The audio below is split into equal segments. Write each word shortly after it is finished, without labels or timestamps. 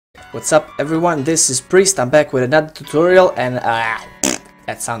What's up everyone, this is Priest. I'm back with another tutorial and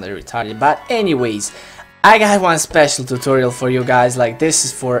that sounded retarded, but anyways, I got one special tutorial for you guys. Like, this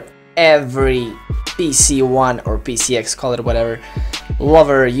is for every PC1 or PCX, call it whatever,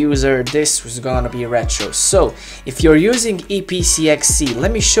 lover, user. This was gonna be retro. So if you're using EPSXE,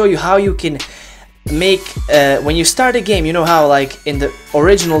 let me show you how you can make when you start a game. You know how like in the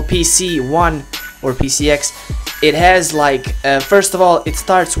original PC1 or PCX, it has like first of all it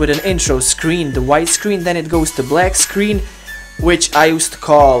starts with an intro screen, the white screen, then it goes to black screen, which I used to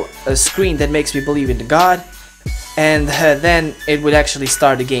call a screen that makes me believe in God, and then it would actually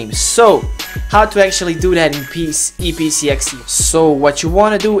start the game. So how to actually do that in EPSXE? So what you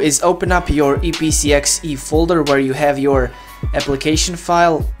want to do is open up your EPSXE folder where you have your application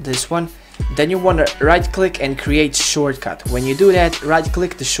file, this one. Then you want to right click and create shortcut. When you do that, right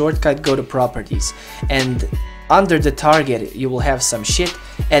click the shortcut, go to properties, and under the target you will have some shit.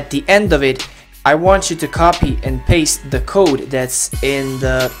 At the end of it, I want you to copy and paste the code that's in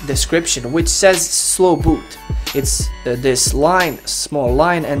the description, which says slow boot. It's this line, small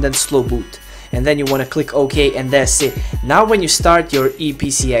line, and then slow boot, and then you want to click OK, and that's it. Now when you start your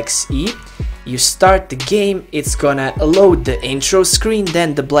EPSXE, you start the game, it's gonna load the intro screen,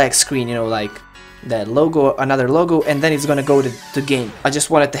 then the black screen, you know, like that logo, another logo, and then it's gonna go to the game. I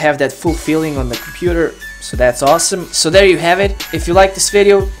just wanted to have that full feeling on the computer, so that's awesome. So there you have it. If you like this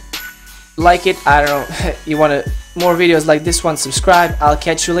video, like it. I don't know, you want more videos like this one, subscribe. I'll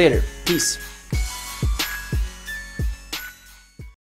catch you later. Peace.